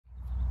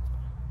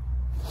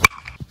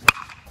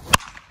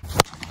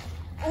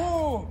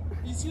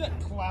see that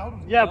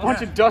cloud? Yeah, a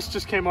bunch of dust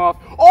just came off.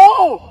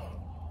 Oh!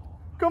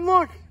 Come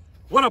look.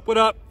 What up, what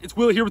up? It's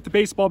Will here with the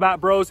Baseball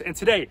Bat Bros, and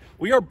today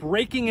we are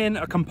breaking in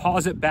a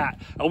composite bat.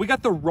 We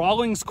got the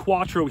Rawlings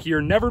Quatro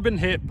here, never been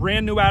hit,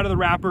 brand new out of the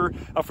wrapper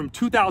from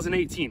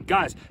 2018.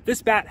 Guys,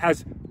 this bat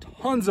has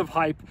tons of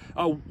hype,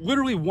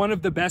 literally one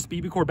of the best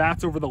BBCOR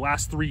bats over the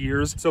last 3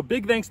 years. So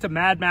big thanks to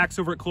Mad Max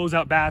over at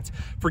Closeout Bats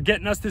for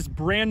getting us this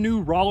brand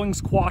new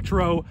Rawlings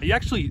Quatro. You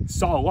actually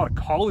saw a lot of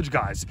college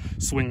guys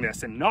swing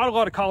this, and not a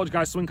lot of college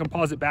guys swing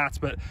composite bats,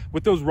 but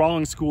with those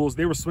Rawlings schools,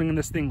 they were swinging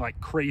this thing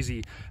like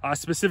crazy.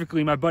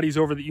 Specifically, my buddies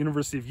over at the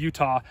University of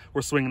Utah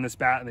were swinging this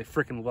bat and they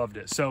freaking loved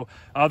it. So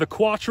the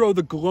Quatro,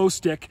 the glow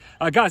stick,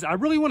 guys, I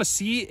really want to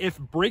see if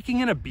breaking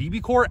in a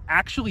BBCOR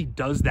actually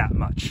does that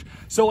much.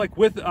 So like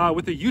with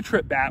a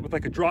U-trip bat, with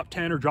like a drop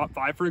 10 or drop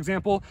 5, for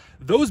example,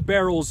 those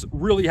barrels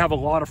really have a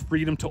lot of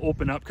freedom to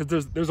open up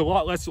because there's a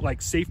lot less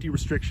like safety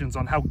restrictions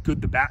on how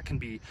good the bat can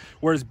be.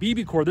 Whereas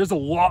BBCOR, there's a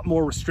lot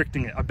more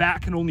restricting it. A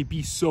bat can only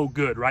be so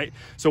good, right?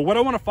 So what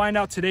I want to find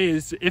out today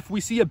is if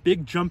we see a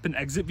big jump in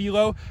exit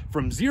velo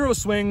from 0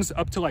 swings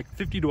up to like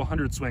 50 to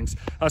 100 swings.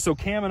 So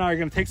Cam and I are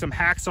going to take some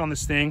hacks on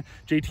this thing.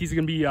 JT's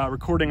going to be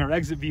recording our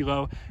exit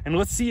velo, and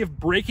let's see if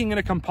breaking in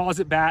a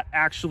composite bat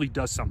actually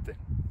does something.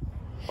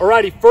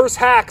 Alrighty, first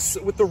hacks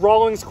with the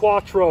Rawlings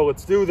Quatro.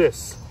 Let's do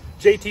this.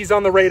 JT's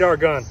on the radar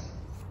gun.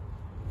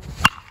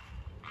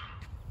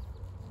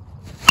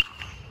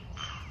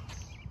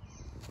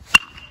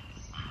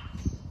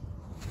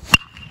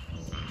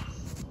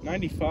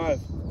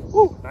 $95.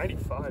 Woo,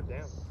 95,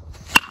 damn.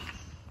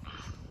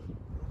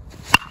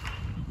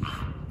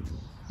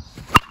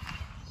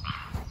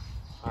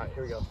 All right,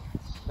 here we go.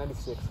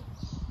 96.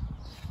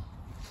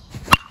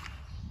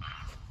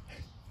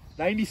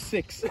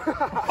 96.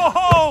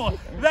 Oh,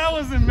 that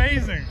was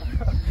amazing.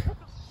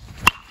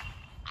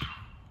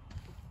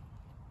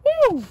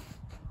 Woo!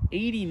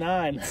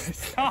 89.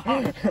 Stop.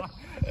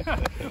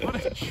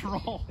 What a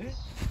troll.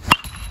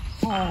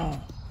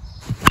 Oh.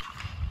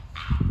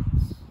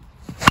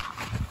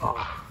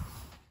 Oh.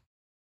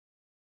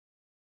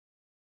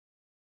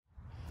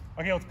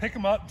 Okay, let's pick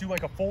them up, do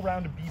like a full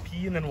round of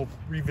BP, and then we'll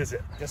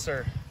revisit. Yes,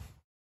 sir.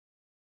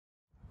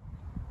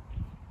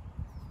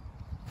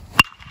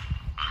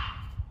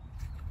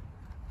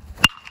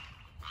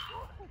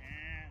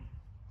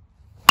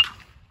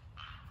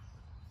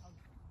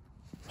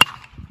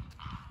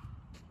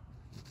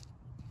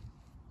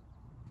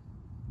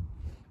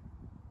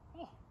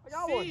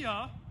 See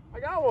ya. I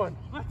got one.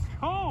 Let's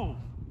go.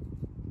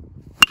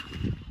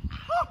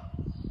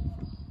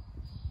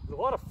 There's a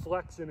lot of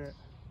flex in it.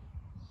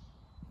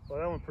 Well,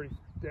 that went pretty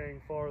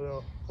dang far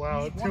though.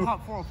 Wow, one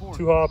hop 404.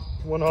 2 hop,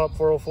 1 hop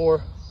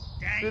 404.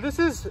 Dang. Dude, this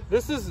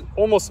is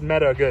almost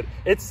meta good.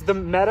 It's the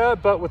meta,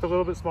 but with a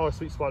little bit smaller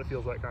sweet spot. It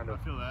feels like kind of.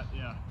 I feel that,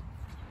 yeah.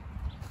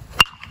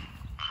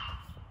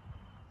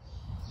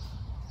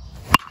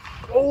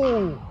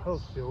 Oh, that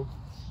was killed.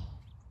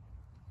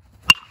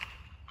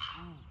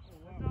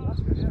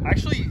 I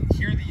actually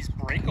hear these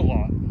break a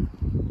lot.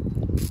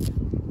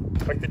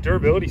 Like the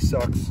durability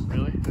sucks.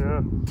 Really?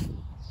 Yeah.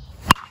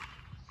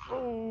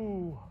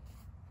 Oh.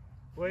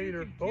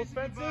 Later. Both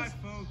fences? Goodbye,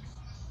 folks.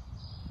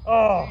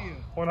 Oh.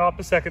 1 hop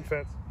a second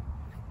fence.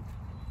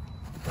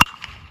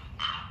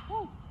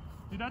 Woo.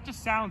 Dude, that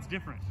just sounds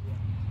different.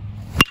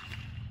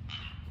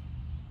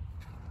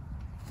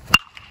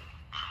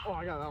 Oh,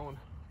 I got that one.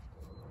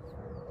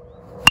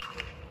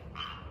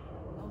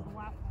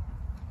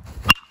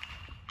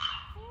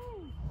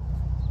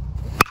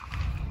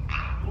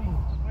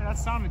 That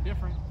sounded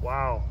different.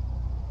 Wow.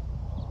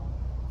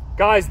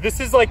 Guys, this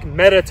is like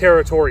meta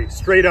territory,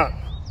 straight up.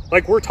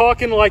 Like we're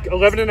talking like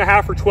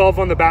 11.5 or 12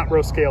 on the bat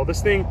bro scale.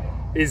 This thing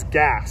is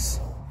gas.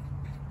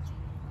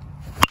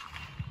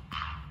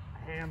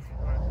 Hands.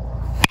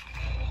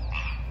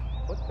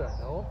 What the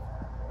hell?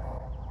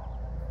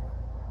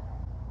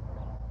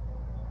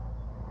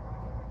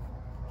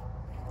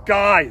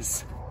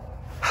 Guys.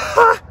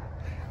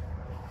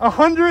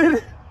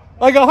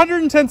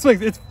 110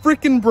 swings. It's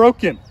freaking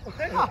broken.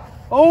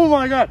 Oh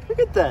my God. Look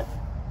at that.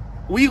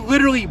 We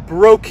literally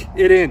broke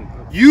it in.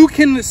 You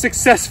can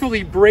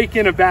successfully break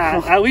in a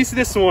bat, at least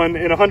this one,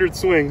 in 100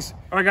 swings.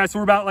 All right, guys, so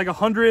we're about like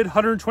 100,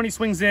 120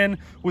 swings in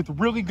with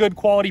really good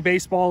quality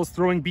baseballs,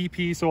 throwing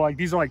BP. So like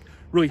these are like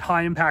really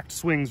high impact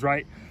swings,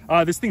 right?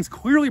 This thing's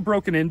clearly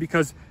broken in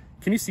because,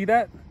 can you see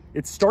that?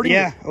 It's starting.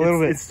 Yeah, a little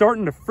bit. It's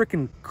starting to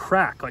freaking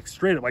crack, like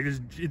straight up, like it's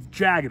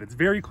jagged. It's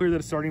very clear that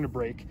it's starting to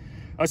break.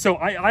 So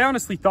I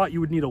honestly thought you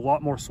would need a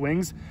lot more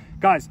swings.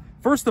 Guys,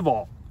 first of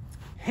all,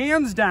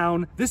 hands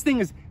down, this thing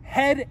is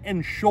head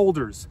and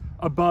shoulders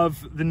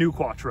above the new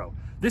Quatro.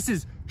 This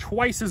is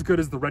twice as good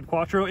as the red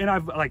Quatro, and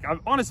I've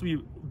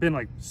honestly been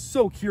like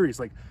so curious,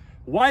 like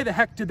why the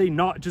heck did they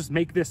not just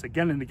make this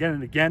again and again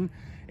and again?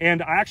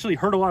 And I actually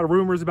heard a lot of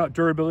rumors about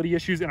durability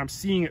issues, and I'm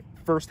seeing it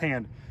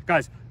firsthand.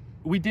 Guys,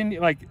 we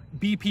didn't like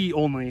BP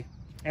only,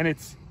 and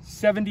it's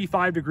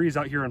 75 degrees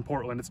out here in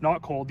Portland. It's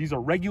not cold. These are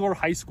regular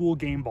high school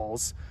game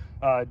balls.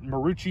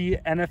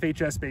 Marucci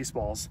NFHS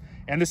baseballs,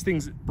 and this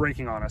thing's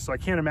breaking on us. So I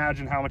can't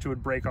imagine how much it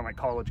would break on like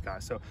college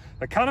guys. So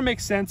that kind of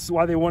makes sense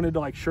why they wanted to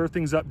like shore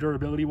things up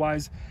durability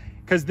wise,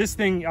 because this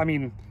thing, I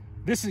mean,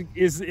 this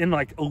is in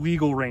like a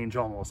legal range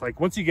almost. Like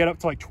once you get up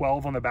to like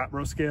 12 on the Bat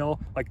Bro scale,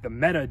 like the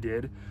meta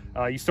did,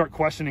 you start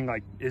questioning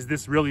like, is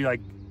this really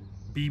like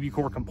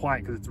BBCOR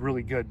compliant? Because it's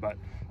really good. But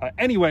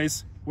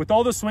anyways, with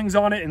all the swings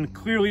on it and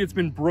clearly it's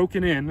been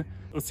broken in,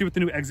 let's see what the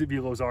new exit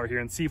velos are here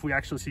and see if we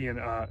actually see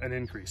an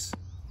increase.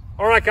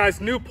 All right, guys,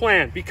 new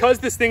plan. Because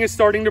this thing is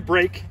starting to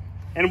break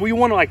and we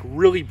want to like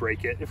really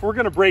break it. If we're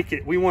going to break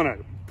it, we want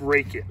to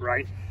break it,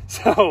 right?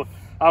 So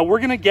we're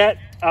going to get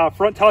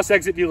front toss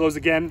exit velos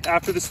again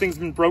after this thing's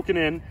been broken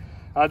in.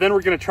 Then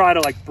we're going to try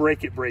to like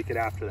break it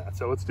after that.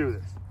 So let's do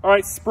this. All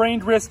right,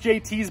 sprained wrist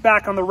JT's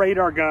back on the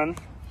radar gun.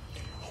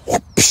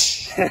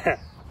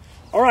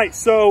 All right,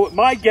 so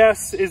my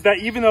guess is that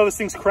even though this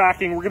thing's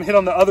cracking, we're gonna hit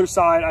on the other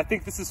side. I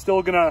think this is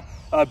still gonna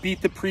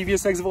beat the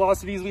previous exit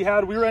velocities we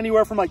had. We were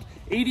anywhere from like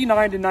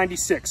 89 to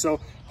 96,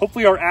 so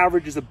hopefully our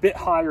average is a bit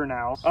higher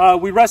now.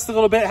 We rested a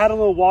little bit, had a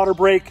little water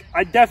break.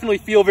 I definitely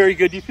feel very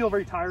good. Do you feel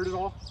very tired at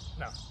all?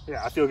 No.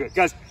 Yeah, I feel good.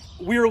 Guys,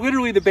 we are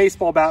literally the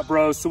baseball bat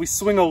bros, so we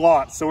swing a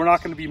lot, so we're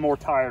not gonna be more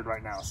tired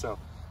right now. So,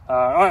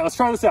 all right, let's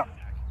try this out.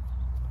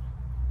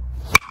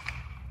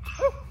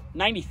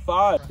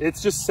 95. It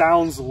just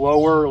sounds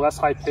lower, less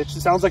high pitched.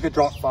 It sounds like a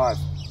drop 5.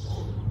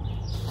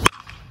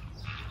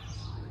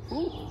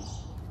 Ooh.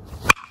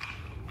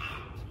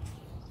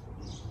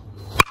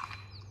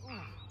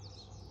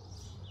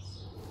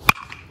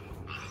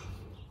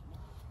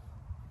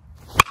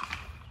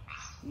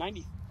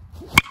 $90.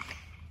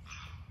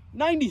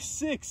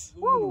 96.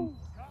 Woo.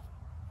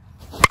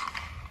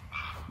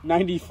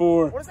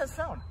 94. What does that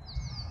sound?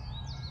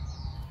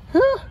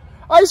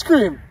 Ice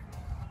cream.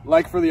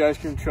 Like for the ice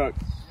cream truck.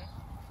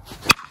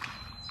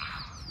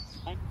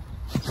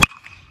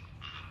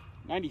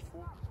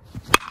 94.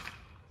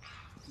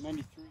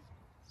 93.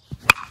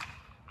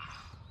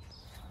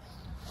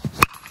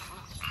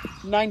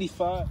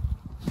 95.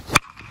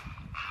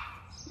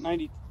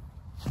 90.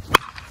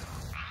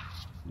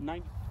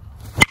 90.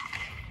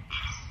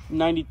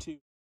 92.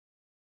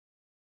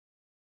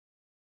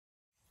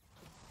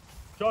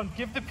 John,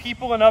 give the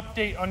people an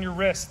update on your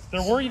wrist.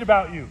 They're worried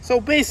about you.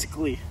 So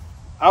basically,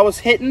 I was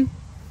hitting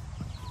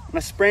and I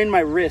sprained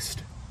my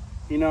wrist.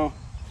 You know,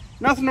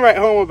 nothing to write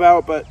home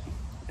about, but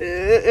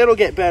it'll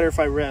get better if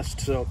I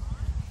rest. So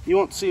you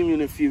won't see me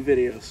in a few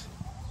videos.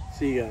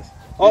 See you guys.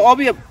 I'll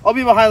be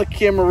behind the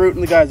camera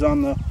rooting the guys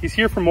on though. He's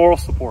here for moral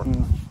support.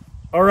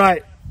 All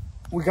right,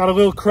 we got a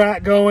little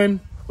crack going.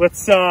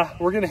 Let's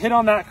we're gonna hit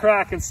on that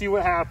crack and see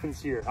what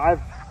happens here.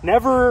 I've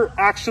never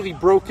actually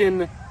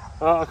broken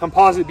a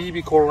composite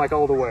BBCOR like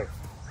all the way.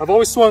 I've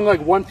always swung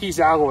like one-piece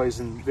alloys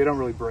and they don't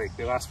really break.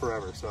 They last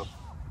forever. So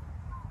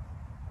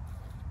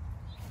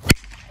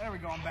There we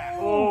go. I'm back.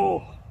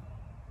 oh,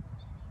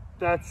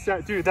 that's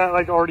dude. That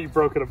like already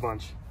broke it a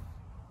bunch.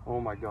 Oh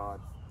my god.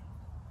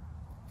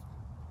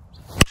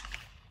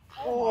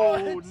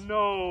 Oh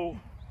no.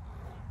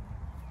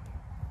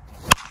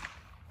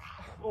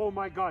 Oh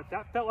my god,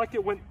 that felt like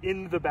it went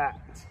in the bat.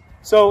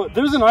 So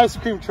there's an ice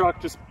cream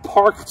truck just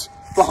parked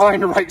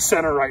behind right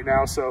center right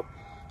now, so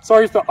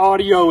sorry if the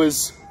audio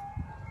is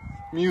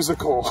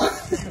musical.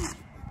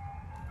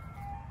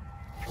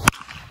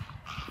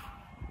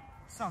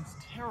 Sounds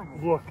terrible.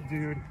 Look,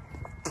 dude.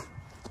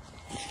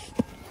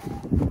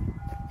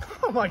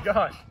 Oh my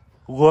gosh.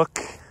 Look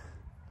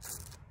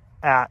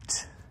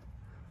at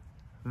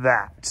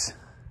that.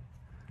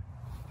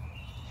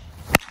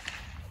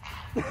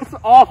 It's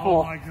awful.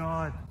 Oh my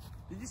god.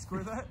 Did you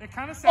square that? It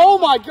kind of sounds. Oh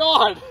my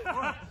god!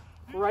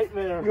 Right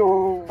there.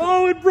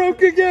 Oh, it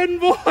broke again,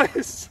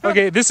 boys.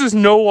 Okay, this is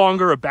no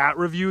longer a bat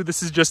review.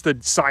 This is just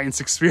a science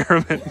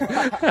experiment.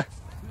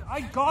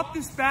 I got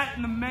this bat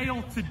in the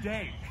mail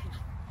today.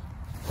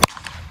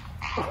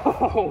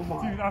 Oh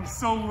my. Dude, I'm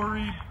so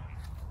worried.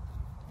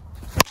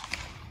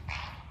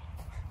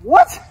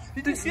 What?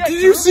 Did you see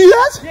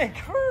that? Yeah,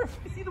 curve.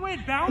 You see the way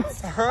it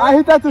bounced? I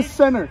hit that to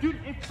center. Dude,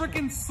 it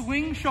freaking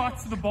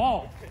slingshots the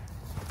ball.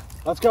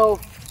 Let's go.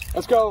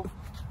 Let's go.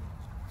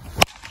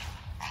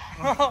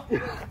 Oh,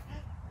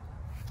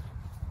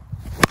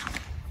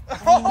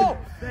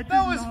 That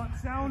was not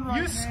sound right,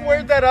 you man.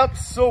 squared that up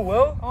so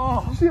well.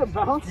 Oh, You see a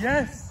bounce?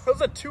 yes. That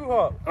was a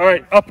 2-hop. All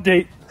right,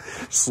 update.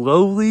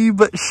 Slowly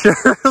but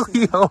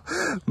surely. Oh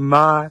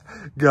my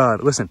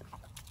God. Listen.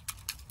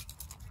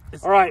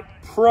 All right,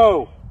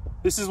 pro.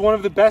 This is one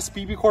of the best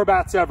BBCOR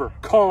bats ever.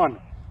 Con.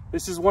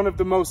 This is one of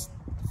the most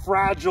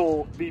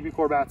fragile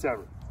BBCOR bats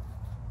ever.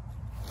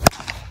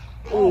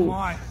 Oh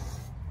my.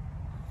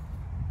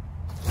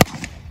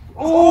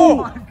 Oh,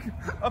 my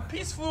God. A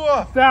piece flew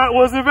off. that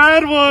was a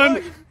bad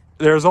one.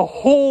 There's a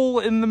hole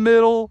in the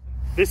middle.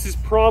 This is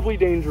probably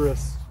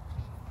dangerous.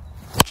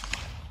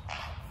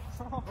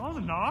 That was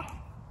a knock.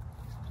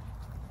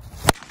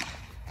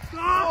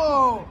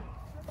 Oh.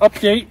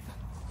 Update.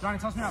 Johnny,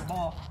 toss me that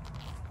ball.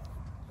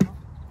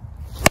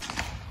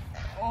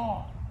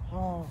 Oh.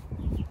 Oh.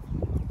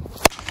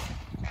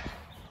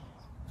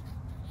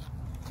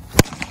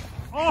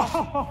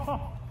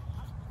 Oh!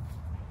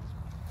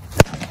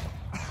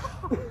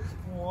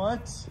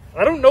 What?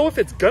 I don't know if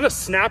it's gonna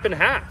snap in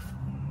half.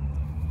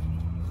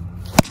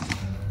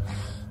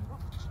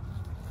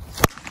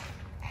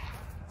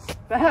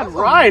 That had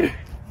ride.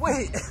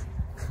 Wait,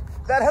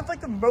 that had like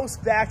the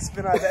most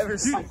backspin I've ever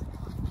seen.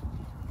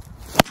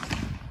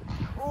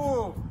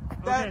 Oh,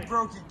 that Okay.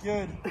 broke it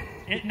good.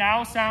 It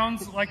now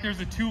sounds like there's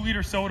a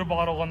 2-liter soda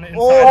bottle on the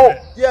inside Oh, of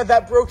it. yeah,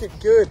 that broke it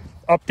good.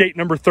 Update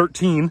number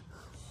 13.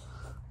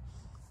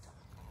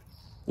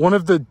 One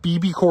of the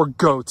BBCOR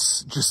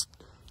GOATs just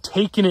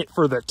taking it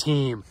for the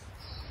team.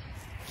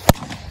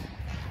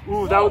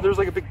 Ooh, there's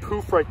like a big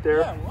poof right there.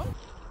 Yeah, what?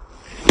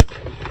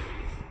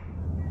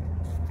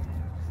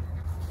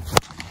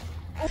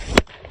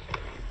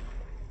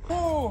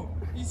 Oh,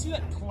 you see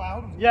that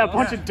cloud? Yeah, a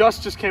bunch of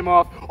dust just came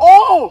off.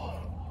 Oh!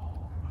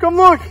 Come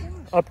look!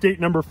 Update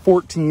number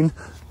 14.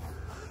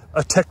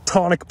 A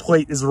tectonic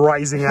plate is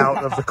rising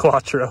out of the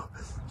Quattro.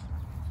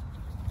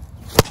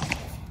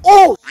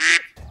 Oh!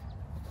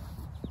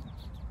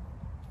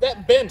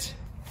 That bent.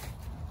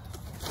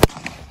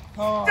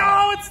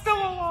 No, it's still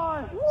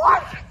alive!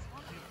 What?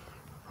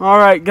 All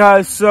right,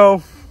 guys,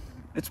 so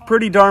it's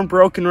pretty darn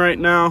broken right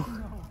now.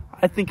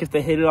 I think if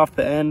they hit it off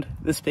the end,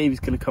 this baby's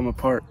gonna come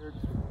apart.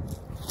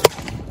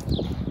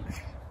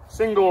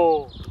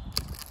 Single.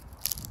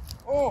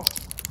 Oh.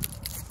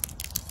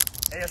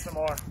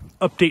 ASMR.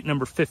 Update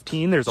number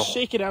 15.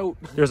 Shake it out.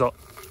 There's a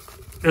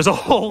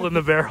hole in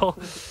the barrel.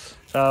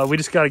 We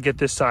just got to get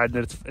this side,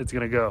 and it's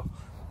gonna go.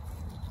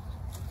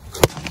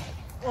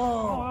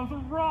 Oh, that was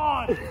a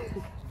rod!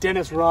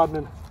 Dennis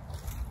Rodman.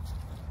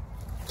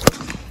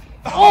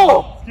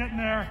 Oh! It's getting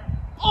there.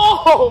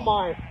 Oh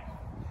my.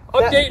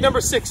 Update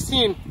number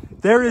 16.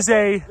 There is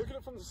a Look at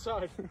it from the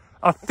side.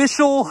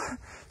 official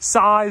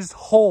sized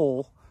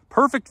hole,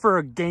 perfect for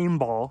a game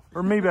ball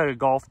or maybe like a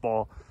golf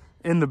ball,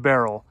 in the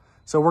barrel.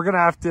 So we're gonna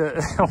have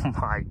to. Oh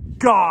my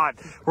God!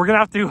 We're gonna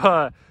have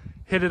to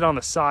hit it on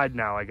the side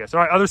now, I guess.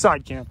 All right, other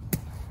side, Cam.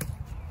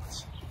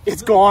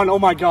 It's gone. Oh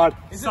my God.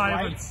 Is it light?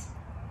 Silence.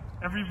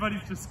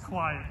 Everybody's just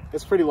quiet.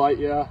 It's pretty light,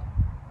 yeah.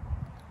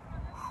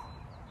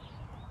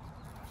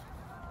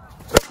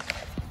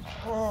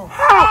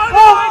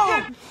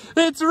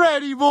 It's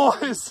ready,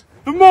 boys.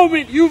 The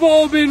moment you've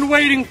all been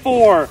waiting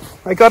for.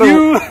 I've got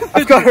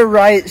a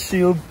riot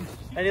shield.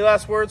 Any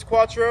last words,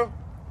 Quattro?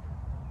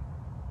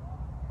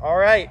 All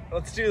right,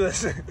 let's do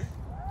this.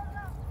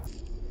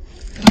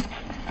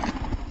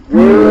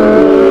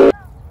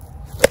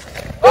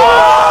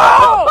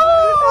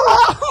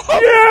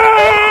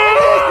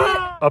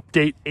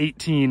 Update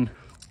 18.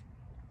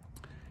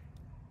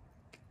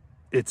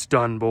 It's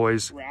done,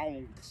 boys.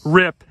 Rawlings.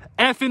 Rip.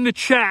 F in the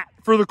chat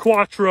for the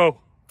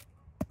Quattro.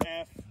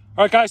 F.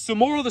 All right, guys, so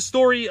moral of the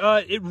story,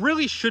 it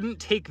really shouldn't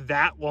take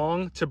that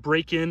long to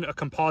break in a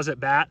composite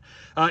bat.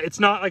 It's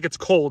not like it's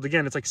cold.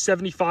 Again, it's like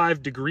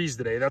 75 degrees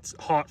today. That's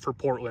hot for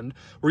Portland.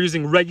 We're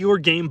using regular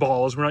game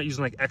balls. We're not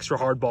using like extra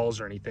hard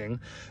balls or anything.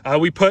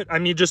 We put, I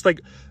mean, just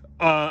like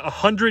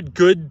 100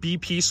 good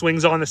BP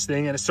swings on this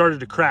thing, and it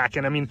started to crack.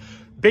 And I mean,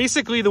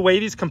 basically the way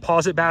these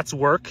composite bats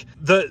work,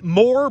 the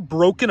more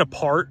broken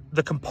apart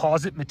the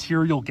composite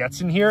material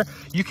gets in here,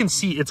 you can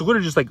see it's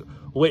literally just like,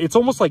 it's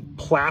almost like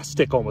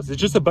plastic almost.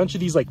 It's just a bunch of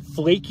these like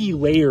flaky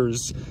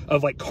layers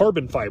of like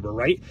carbon fiber,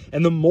 right?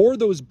 And the more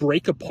those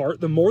break apart,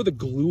 the more the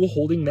glue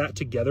holding that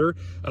together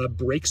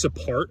breaks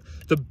apart,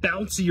 the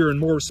bouncier and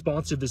more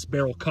responsive this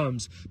barrel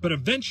comes. But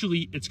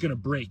eventually it's gonna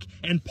break.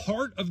 And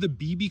part of the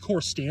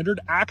BBCOR standard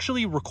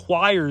actually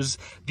requires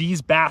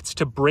these bats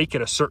to break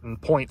at a certain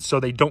point so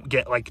they don't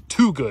get like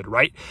too good,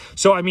 right?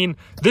 So I mean,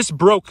 this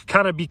broke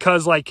kind of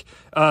because like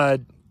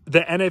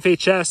the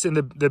NFHS and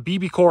the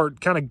BBCOR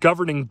kind of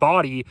governing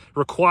body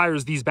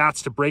requires these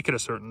bats to break at a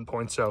certain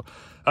point. So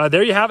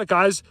there you have it,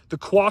 guys. The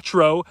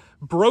Quattro,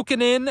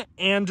 broken in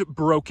and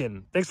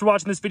broken. Thanks for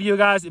watching this video,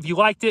 guys. If you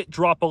liked it,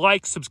 drop a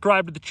like,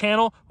 subscribe to the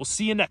channel. We'll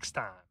see you next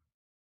time.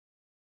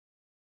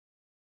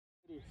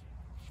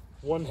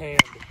 One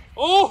hand.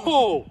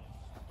 Oh,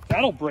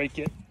 that'll break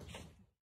it.